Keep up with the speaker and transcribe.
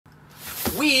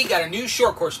we got a new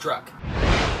short course truck.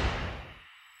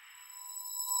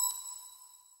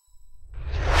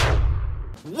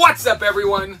 What's up,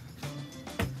 everyone?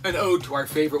 An ode to one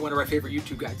of our favorite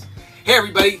YouTube guys. Hey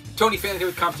everybody, Tony Fan here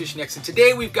with CompetitionX, and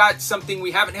today we've got something we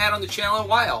haven't had on the channel in a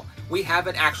while. We have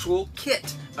an actual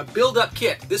kit, a build-up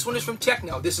kit. This one is from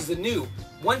Tekno. This is the new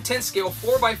 1/10 scale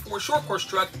 4x4 short course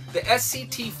truck, the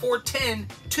SCT410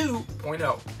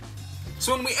 2.0.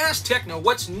 So when we asked Tekno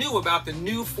what's new about the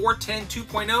new 410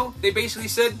 2.0, they basically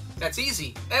said, that's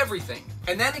easy, everything.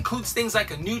 And that includes things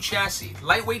like a new chassis,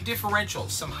 lightweight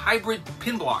differentials, some hybrid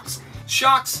pin blocks,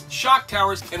 shocks, shock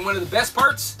towers, and one of the best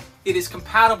parts, it is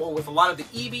compatible with a lot of the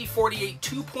EB48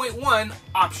 2.1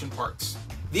 option parts.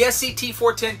 The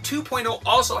SCT410 2.0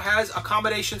 also has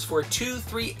accommodations for a 2,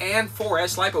 3, and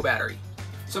 4S LiPo battery.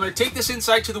 So I'm going to take this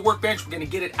inside to the workbench, we're going to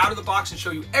get it out of the box and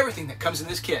show you everything that comes in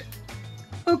this kit.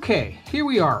 Okay, here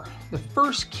we are, the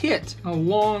first kit in a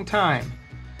long time.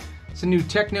 It's a new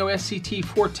Tekno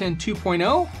SCT410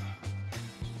 2.0.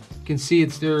 You can see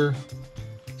it's their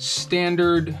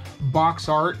standard box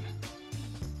art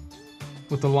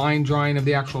with the line drawing of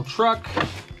the actual truck.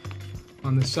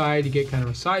 On the side, you get kind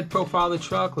of a side profile of the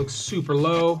truck, looks super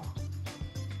low.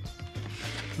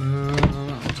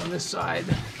 On this side,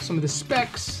 some of the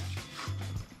specs.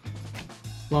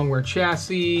 Long wear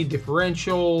chassis,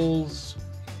 differentials,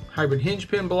 hybrid hinge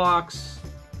pin blocks,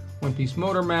 one-piece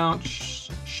motor mount,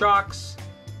 shocks,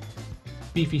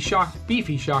 beefy shock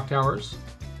towers,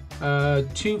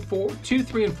 2,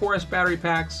 3, and 4S battery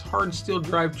packs, hardened steel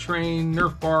drivetrain,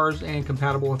 Nerf bars, and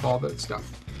compatible with all that stuff.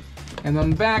 And then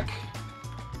the back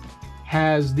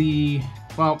has the,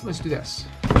 well, let's do this.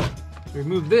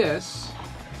 Remove this,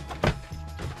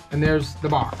 and there's the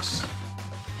box.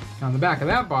 Now on the back of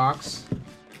that box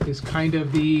is kind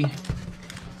of the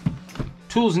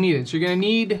tools needed. So you're going to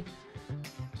need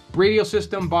radial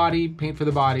system, body, paint for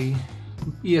the body,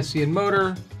 ESC and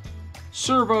motor,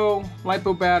 servo,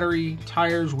 LiPo battery,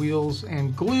 tires, wheels,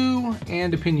 and glue,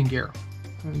 and a pinion gear.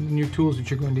 And your tools that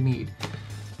you're going to need.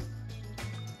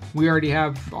 We already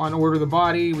have on order the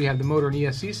body. We have the motor and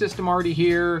ESC system already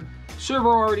here, servo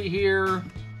already here.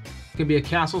 Could be a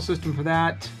Castle system for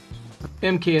that.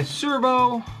 MKS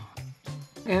servo,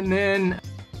 and then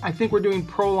I think we're doing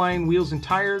Proline wheels and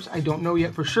tires. I don't know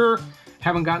yet for sure.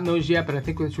 Haven't gotten those yet, but I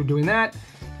think we're doing that.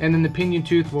 And then the pinion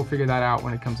tooth, we'll figure that out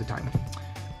when it comes to time.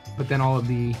 But then all of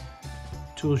the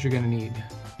tools you're gonna need.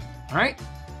 All right?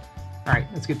 All right,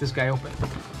 let's get this guy open.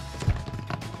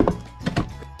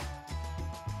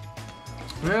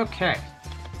 Okay.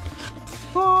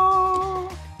 Oh.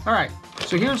 All right,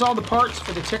 so here's all the parts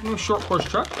for the Tekno short course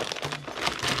truck.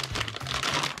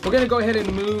 We're going to go ahead and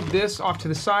move this off to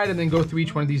the side and then go through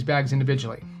each one of these bags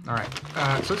individually. All right,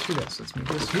 so let's do this. Let's move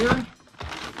this here,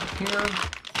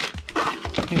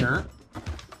 here.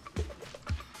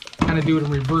 Kind of do it in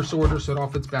reverse order so it all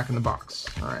fits back in the box.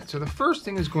 All right, so the first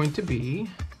thing is going to be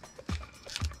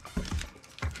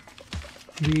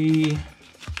the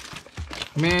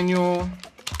manual,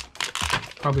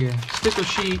 probably a sticker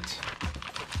sheet.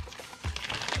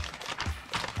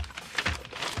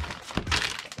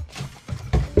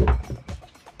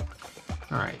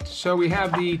 Alright, so we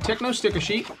have the Tekno sticker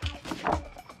sheet.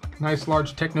 Nice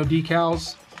large Tekno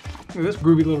decals. Look at this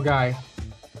groovy little guy.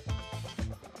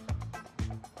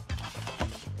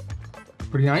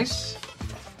 Pretty nice.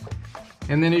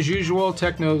 And then as usual,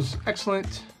 Tekno's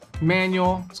excellent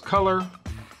manual. It's color.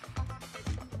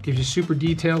 Gives you super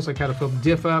details like how to fill the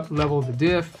diff up, level of the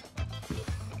diff.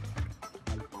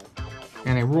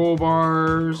 And a roll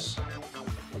bars.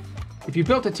 If you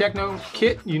built a Tekno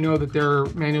kit, you know that their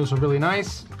manuals are really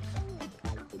nice.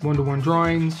 One-to-one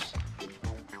drawings.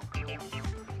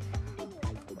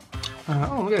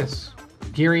 Oh, look at this.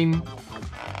 Gearing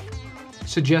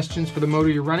suggestions for the motor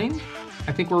you're running.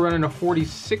 I think we're running a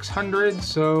 4600,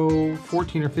 so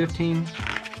 14 or 15.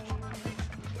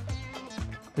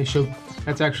 They show,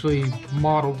 that's actually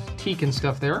modeled teak and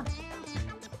stuff there.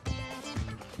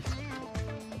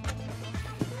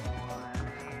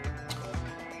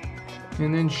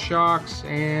 And then shocks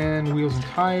and wheels and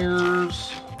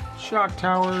tires, shock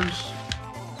towers,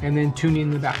 and then tuning in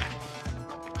the back.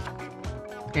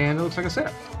 And it looks like a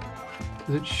setup.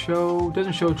 Does it show?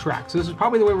 Doesn't show track. So this is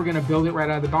probably the way we're going to build it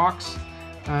right out of the box,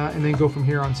 and then go from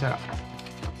here on setup.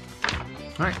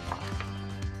 All right.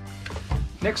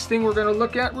 Next thing we're going to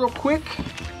look at real quick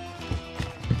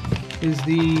is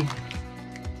the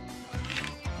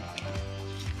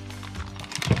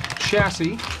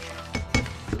chassis.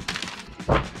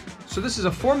 So this is a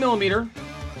 4mm.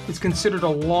 It's considered a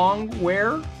long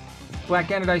wear black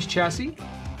anodized chassis.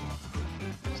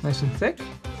 It's nice and thick.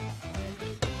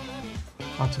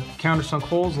 Lots of countersunk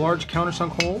holes, large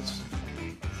countersunk holes.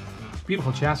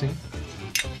 Beautiful chassis.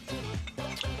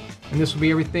 And this will be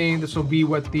everything. This will be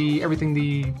what everything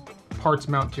the parts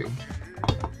mount to.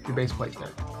 Your base plate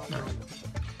there. All right.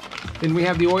 Then we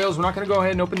have the oils. We're not going to go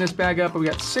ahead and open this bag up, but we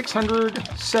got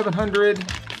 600, 700,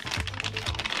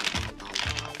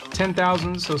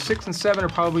 10,000. So 6 and 7 are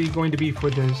probably going to be for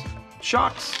the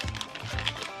shocks.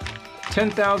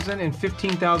 10,000 and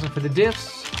 15,000 for the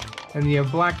diffs. And you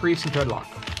have black grease and threadlock.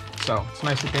 So it's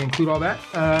nice that they include all that.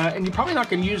 And you're probably not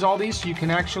going to use all these, so you can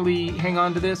actually hang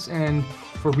on to this and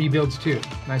for rebuilds too.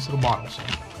 Nice little bottles.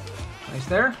 Nice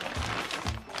there.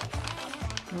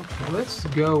 Okay, let's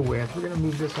go with, we're going to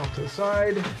move this off to the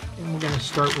side, and we're going to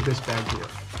start with this bag here.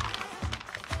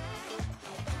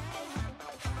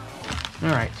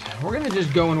 All right, we're going to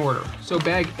just go in order. So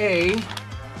bag A, and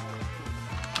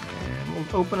we'll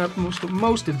open up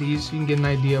most of these so you can get an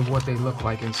idea of what they look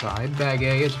like inside. Bag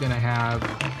A is going to have,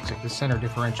 looks like the center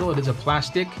differential. It is a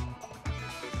plastic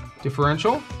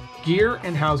differential, gear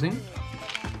and housing,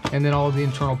 and then all of the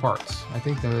internal parts. I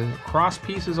think the cross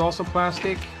piece is also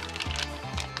plastic.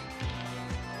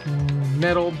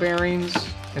 Metal bearings,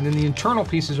 and then the internal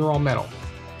pieces are all metal.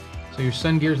 So your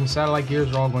sun gears and satellite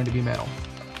gears are all going to be metal.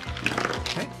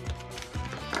 Okay.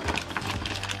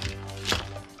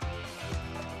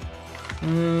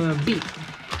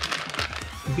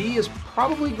 B is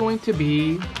probably going to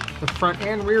be the front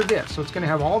and rear diff, so it's going to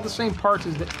have all the same parts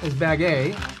as bag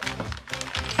A.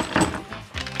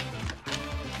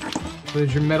 So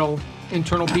there's your metal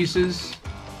internal pieces,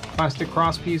 plastic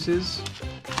cross pieces,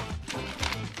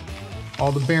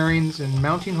 all the bearings and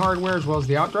mounting hardware, as well as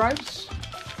the outdrives,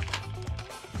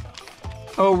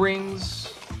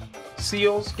 O-rings,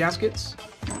 seals, gaskets,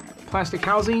 plastic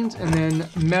housings, and then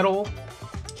metal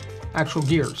actual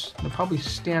gears. They're probably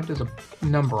stamped as a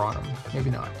number on them,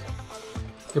 maybe not.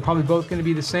 They're probably both going to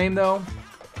be the same though,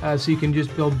 so you can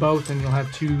just build both, and you'll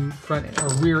have two front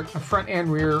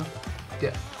and rear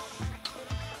diff.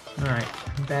 All right,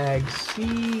 bag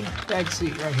C right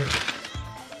here.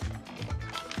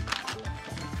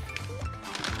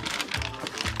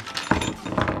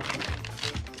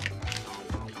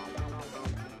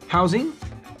 Housing,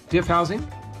 diff housing,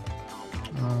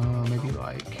 maybe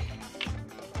like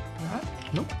that.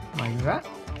 Nope, like that.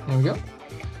 There we go.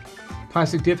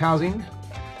 Plastic diff housing.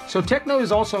 So Tekno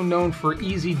is also known for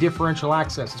easy differential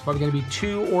access. It's probably going to be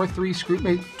 2 or 3 screws,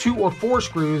 maybe 2 or 4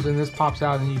 screws, and this pops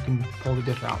out and you can pull the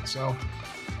diff out. So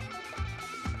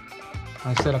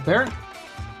I set up there.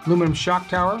 Aluminum shock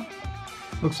tower.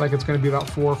 Looks like it's going to be about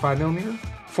 4 or 5 millimeter.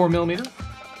 4 millimeter.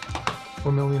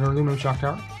 4 millimeter aluminum shock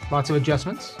tower. Lots of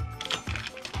adjustments.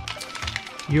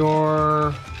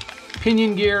 Your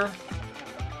pinion gear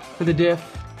for the diff.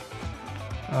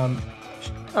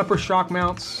 Upper shock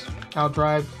mounts,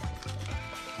 outdrive,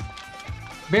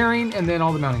 bearing, and then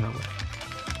all the mounting hardware.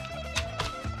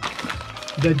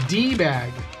 The D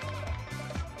bag.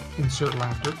 Insert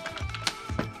laughter.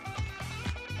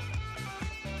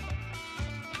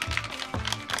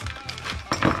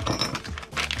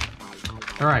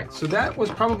 All right, so that was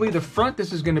probably the front.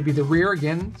 This is going to be the rear.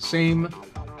 Again, same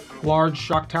large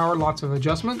shock tower, lots of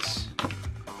adjustments.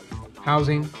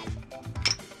 Housing.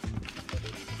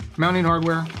 Mounting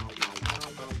hardware.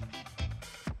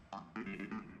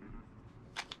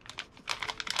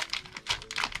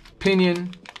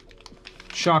 Pinion.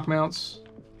 Shock mounts.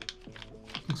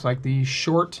 Looks like the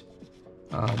short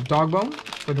dog bone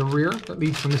for the rear that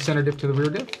leads from the center diff to the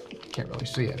rear diff. Can't really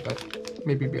see it, but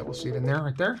maybe you'll be able to see it in there,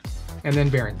 right there. And then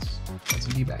bearings. That's a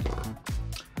D bag.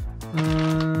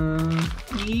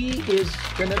 E is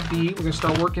going to be, we're going to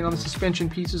start working on the suspension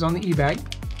pieces on the E bag.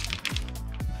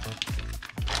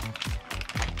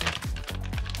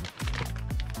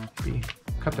 We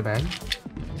cut the bag.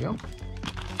 There we go.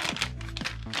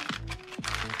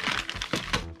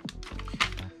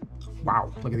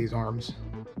 Wow, look at these arms.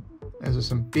 Those are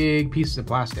some big pieces of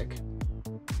plastic.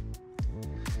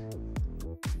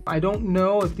 I don't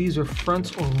know if these are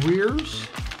fronts or rears.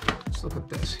 Let's look at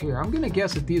this here. I'm gonna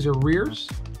guess that these are rears.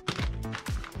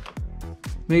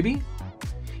 Maybe.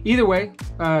 Either way,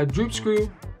 droop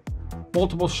screw,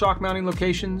 multiple shock mounting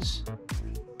locations,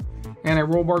 and a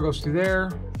roll bar goes through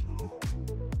there.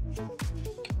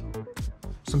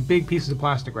 Some big pieces of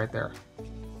plastic right there.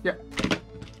 Yep.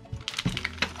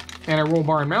 And a roll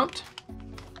bar and mount.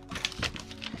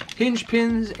 Hinge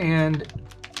pins, and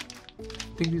I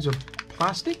think these are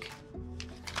plastic.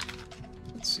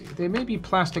 Let's see, they may be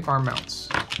plastic arm mounts.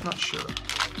 Not sure.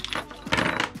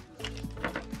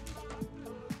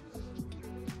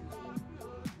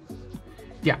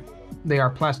 Yeah, they are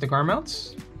plastic arm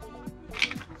mounts.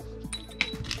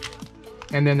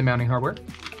 And then the mounting hardware.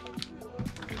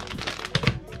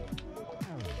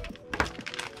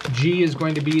 G is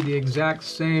going to be the exact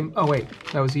same. Oh wait,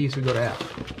 that was E, so we go to F.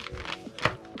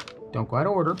 Don't go out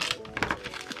of order.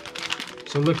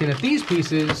 So looking at these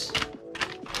pieces,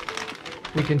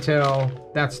 we can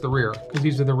tell that's the rear, because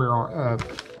these are the rear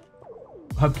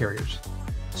hub carriers.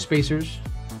 Spacers,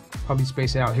 probably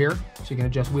space out here, so you can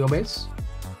adjust wheelbase.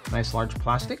 Nice large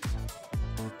plastic.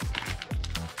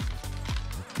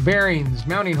 Bearings,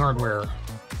 mounting hardware.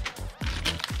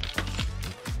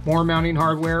 More mounting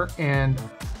hardware and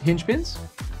hinge pins.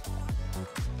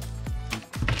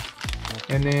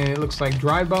 And then it looks like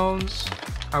drive bones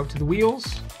out to the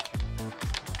wheels.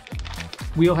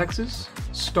 Wheel hexes,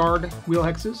 starred wheel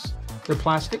hexes. They're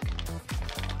plastic.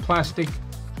 Plastic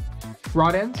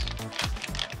rod ends.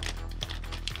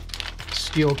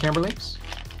 Steel camber links.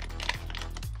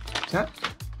 Is that?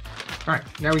 All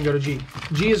right, now we can go to G.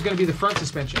 G is going to be the front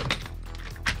suspension.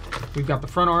 We've got the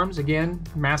front arms, again,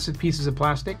 massive pieces of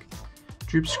plastic,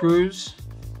 droop screws,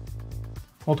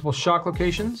 multiple shock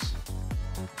locations,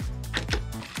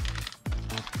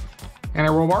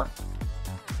 anti-roll bar,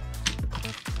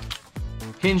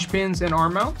 hinge pins and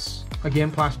arm mounts, again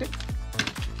plastic,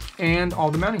 and all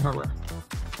the mounting hardware.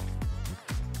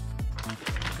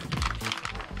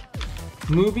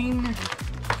 Moving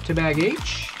to bag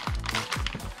H.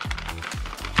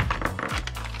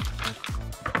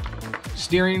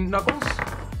 Steering knuckles,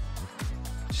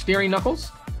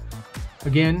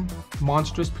 again,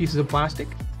 monstrous pieces of plastic.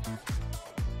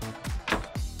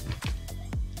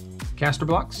 Caster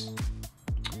blocks,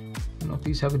 I don't know if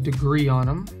these have a degree on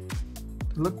them.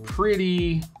 They look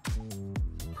pretty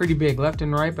big, left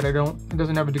and right, but it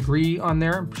doesn't have a degree on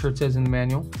there. I'm sure it says in the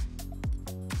manual.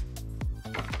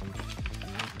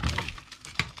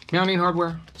 Mounting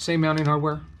hardware, same mounting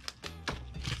hardware.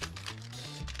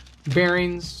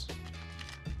 Bearings,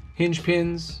 hinge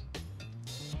pins,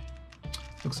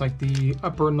 looks like the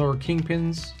upper and lower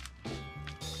kingpins,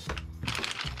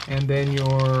 and then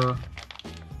your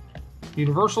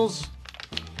universals,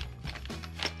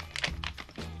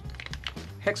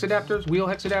 hex adapters, wheel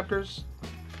hex adapters,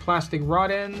 plastic rod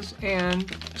ends,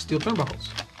 and steel turnbuckles.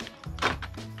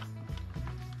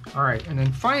 All right, and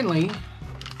then finally,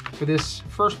 for this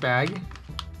first bag,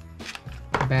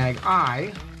 bag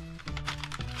I,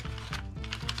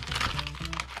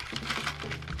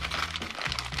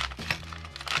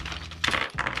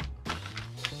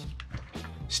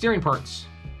 steering parts.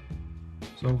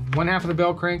 So one half of the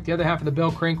bell crank, the other half of the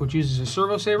bell crank, which uses a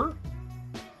servo saver.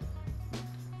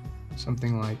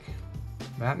 Something like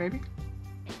that, maybe.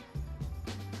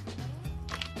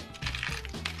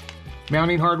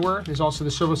 Mounting hardware. There's also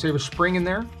the servo saver spring in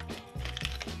there.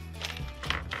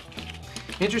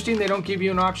 Interesting, they don't give you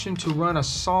an option to run a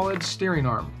solid steering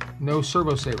arm. No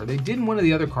servo saver. They did in one of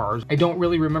the other cars. I don't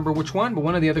really remember which one, but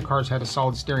one of the other cars had a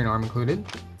solid steering arm included.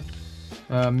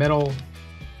 Metal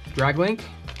drag link,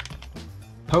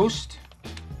 post,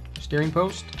 steering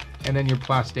post, and then your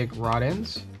plastic rod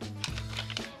ends.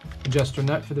 Adjuster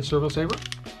nut for the servo saver.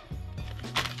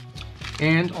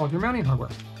 And all of your mounting hardware.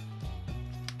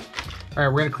 All right,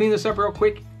 we're gonna clean this up real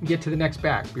quick and get to the next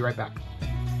bag. Be right back.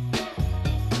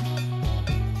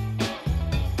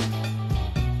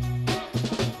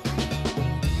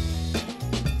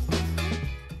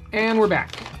 And we're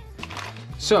back.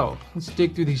 So let's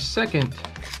dig through the second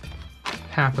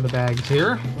half of the bags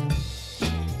here.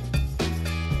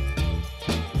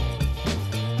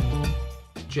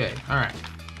 J, all right.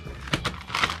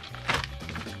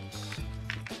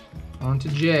 On to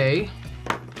J.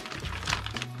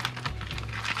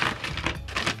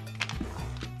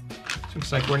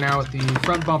 Looks like we're now at the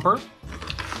front bumper.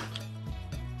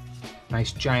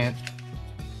 Nice giant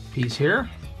piece here.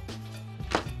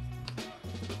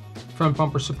 Front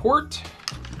bumper support.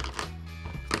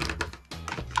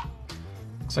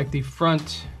 Looks like the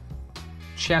front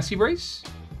chassis brace.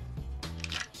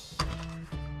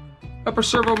 Upper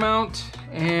servo mount,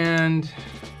 and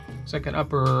looks like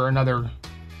another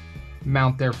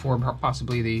mount there for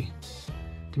possibly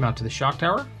to mount to the shock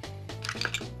tower.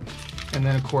 And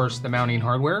then of course the mounting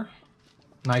hardware.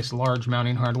 Nice large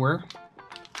mounting hardware.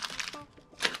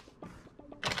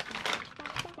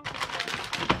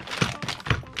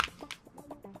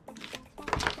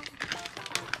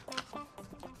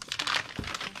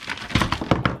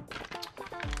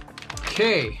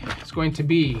 Okay, it's going to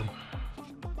be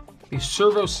the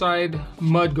servo side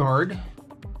mud guard.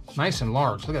 Nice and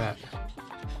large, look at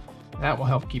that. That will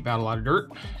help keep out a lot of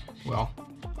dirt. Well,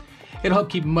 it'll help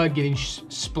keep mud getting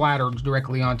splattered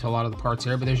directly onto a lot of the parts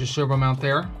there, but there's your servo mount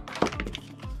there.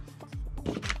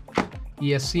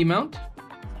 ESC mount.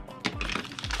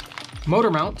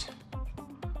 Motor mount.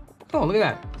 Oh, look at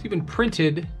that. It's even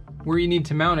printed where you need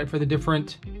to mount it for the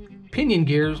different pinion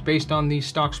gears based on the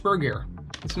stock spur gear.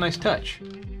 It's a nice touch.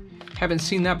 Haven't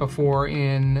seen that before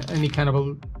in any kind of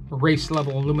a race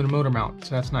level aluminum motor mount,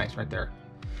 so that's nice right there.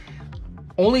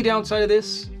 Only downside of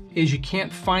this is you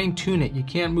can't fine tune it. You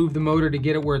can't move the motor to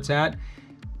get it where it's at.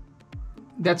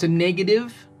 That's a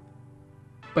negative,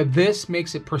 but this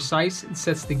makes it precise and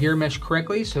sets the gear mesh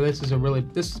correctly. So this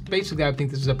is basically, I think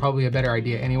this is probably a better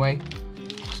idea anyway.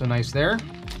 So nice there.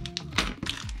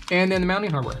 And then the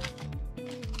mounting hardware.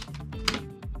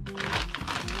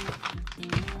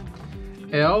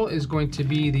 L is going to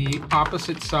be the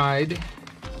opposite side,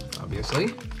 obviously.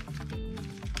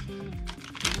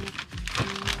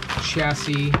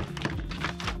 Chassis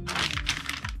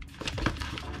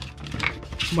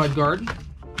mudguard.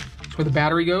 That's where the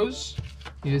battery goes.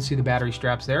 You did see the battery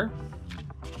straps there.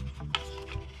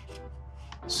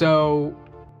 So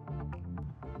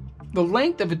the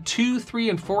length of a 2,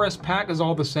 3, and 4S pack is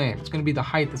all the same. It's going to be the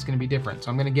height that's going to be different.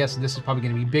 So I'm going to guess this is probably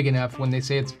going to be big enough when they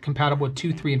say it's compatible with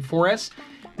 2, 3, and 4S.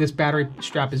 This battery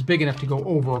strap is big enough to go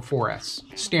over a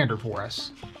 4S, standard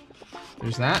 4S.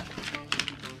 There's that.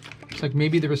 Looks like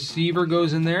maybe the receiver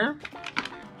goes in there.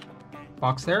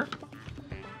 Box there.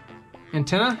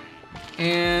 Antenna.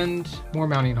 And more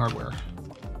mounting hardware.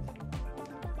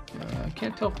 I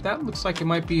can't tell if that looks like it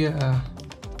might be a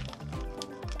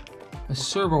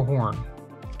servo horn.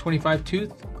 25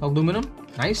 tooth aluminum.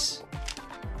 Nice.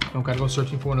 Don't gotta go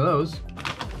searching for one of those.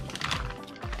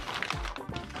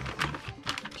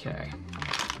 Okay.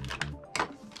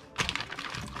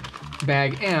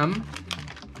 Bag M.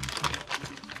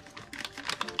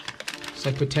 It's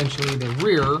like potentially the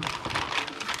rear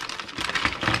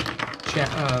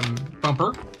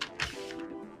bumper.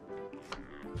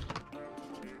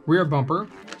 Rear bumper.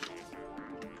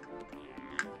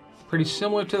 Pretty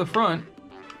similar to the front.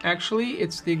 Actually,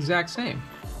 it's the exact same.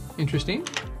 Interesting.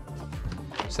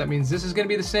 So that means this is going to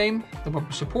be the same. The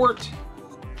bumper support.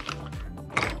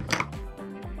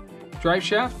 Drive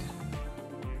shaft.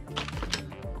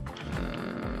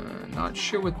 Not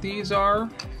sure what these are.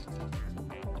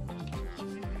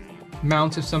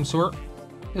 Mounts of some sort.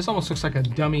 This almost looks like a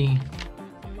dummy.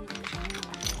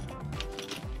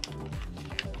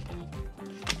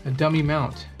 A dummy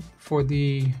mount for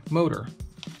the motor.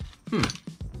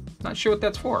 Not sure what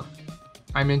that's for.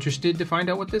 I'm interested to find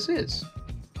out what this is.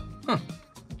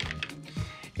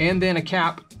 And then a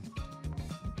cap.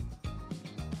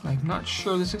 I'm not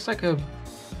sure. This looks like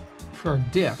for a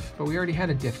diff, but we already had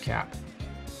a diff cap.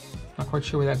 Not quite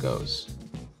sure where that goes.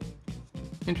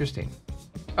 Interesting.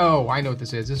 Oh, I know what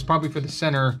this is. This is probably for the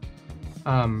center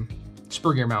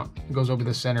spur gear mount. It goes over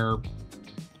the center.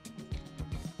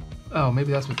 Oh,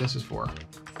 maybe that's what this is for.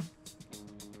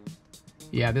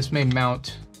 Yeah, this may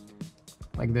mount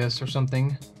like this or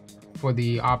something for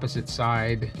the opposite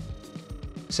side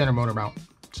center motor mount.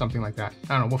 Something like that.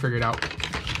 I don't know, we'll figure it out.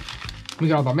 We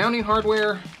got all the mounting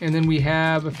hardware, and then we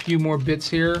have a few more bits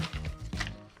here.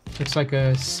 It's like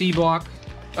a C block.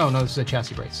 Oh no, this is a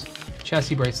chassis brace.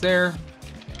 Chassis brace there.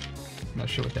 I'm not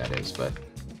sure what that is, but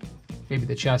maybe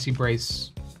the chassis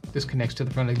brace, this connects to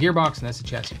the front of the gearbox, and that's the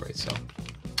chassis brace. So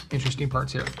interesting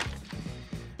parts here.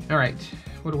 All right,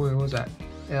 what was that?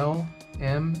 L,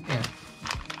 M, N.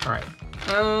 All right,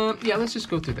 yeah, let's just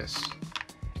go through this.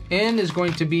 N is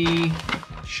going to be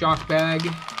shock bag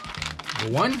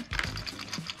 1.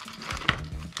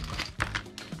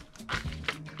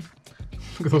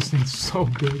 Look at those things, so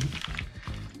big.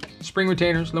 Spring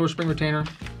retainers, lower spring retainer.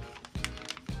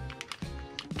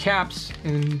 Caps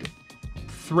and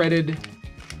threaded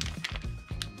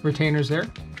retainers there.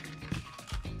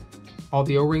 All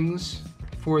the O-rings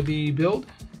for the build.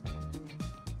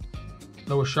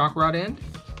 Lower shock rod end.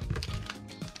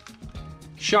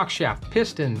 Shock shaft,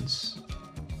 pistons.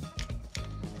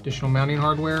 Additional mounting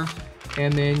hardware.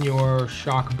 And then your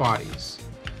shock bodies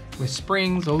with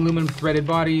springs, aluminum threaded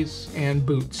bodies, and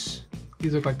boots.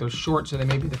 These look like they're short, so they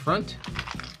may be the front.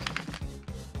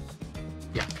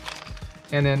 Yeah.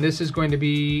 And then this is going to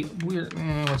be weird.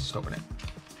 Let's just open it.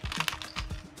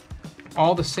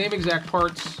 All the same exact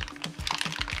parts,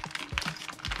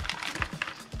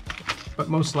 but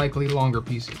most likely longer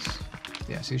pieces.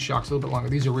 Yeah, see the shock's a little bit longer.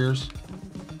 These are rears.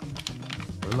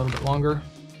 They're a little bit longer.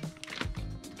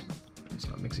 So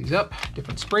I'll mix these up.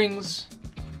 Different springs.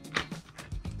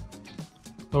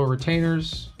 Lower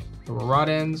retainers. Lower rod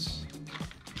ends.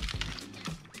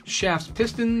 Shafts,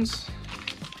 pistons.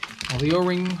 All the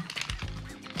O-ring.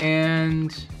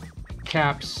 And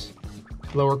caps.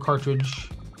 Lower cartridge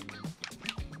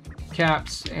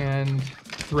caps and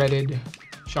threaded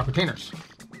shock retainers.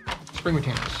 Spring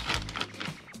retainers.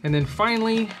 And then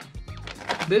finally,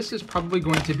 this is probably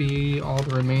going to be all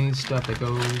the remaining stuff that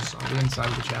goes on the inside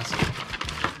of the chassis.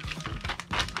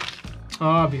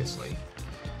 Obviously.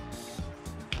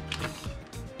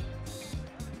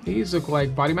 These look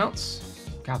like body mounts.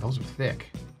 God, those are thick.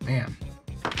 Man.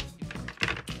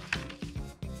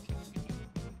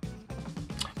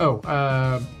 Oh,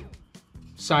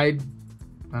 side,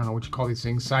 I don't know what you call these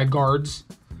things, side guards.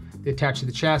 They attach to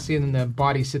the chassis, and then the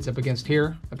body sits up against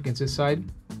here, up against this side.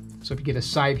 So if you get a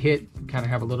side hit, you kind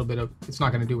of have a little bit of, it's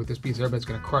not going to do with this piece there, but it's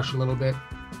going to crush a little bit.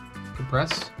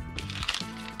 Compress.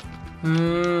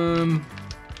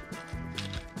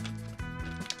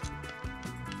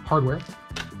 Hardware.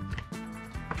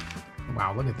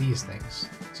 Wow, look at these things.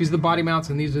 So these are the body mounts,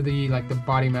 and these are the, like, the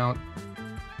body mount.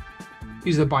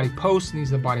 These are the body posts, and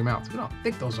these are the body mounts. Look how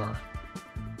thick those are.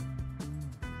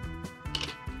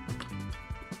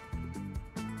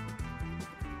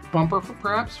 Bumper,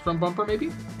 perhaps? Front bumper,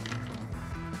 maybe?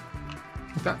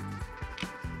 Like that.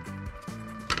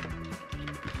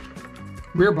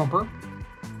 Rear bumper.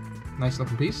 Nice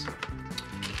looking piece.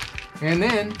 And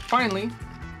then, finally,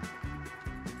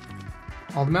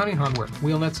 all the mounting hardware.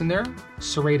 Wheel nuts in there,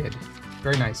 serrated.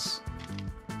 Very nice.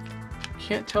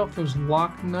 Can't tell if there's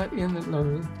lock nut in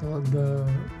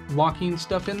the locking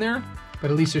stuff in there, but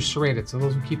at least they're serrated, so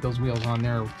those will keep those wheels on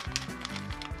there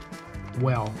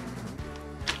well.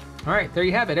 All right, there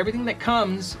you have it. Everything that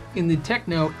comes in the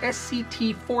Tekno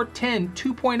SCT410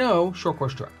 2.0 short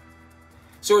course truck.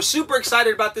 So we're super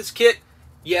excited about this kit.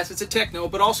 Yes, it's a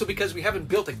Tekno, but also because we haven't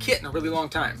built a kit in a really long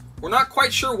time. We're not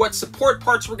quite sure what support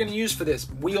parts we're going to use for this.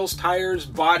 Wheels, tires,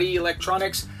 body,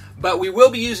 electronics. But we will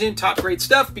be using top grade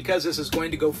stuff because this is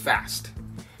going to go fast.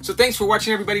 So thanks for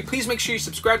watching, everybody. Please make sure you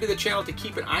subscribe to the channel to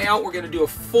keep an eye out. We're going to do a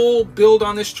full build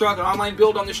on this truck, an online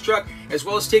build on this truck, as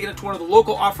well as taking it to one of the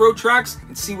local off-road tracks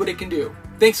and see what it can do.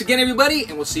 Thanks again, everybody,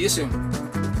 and we'll see you soon.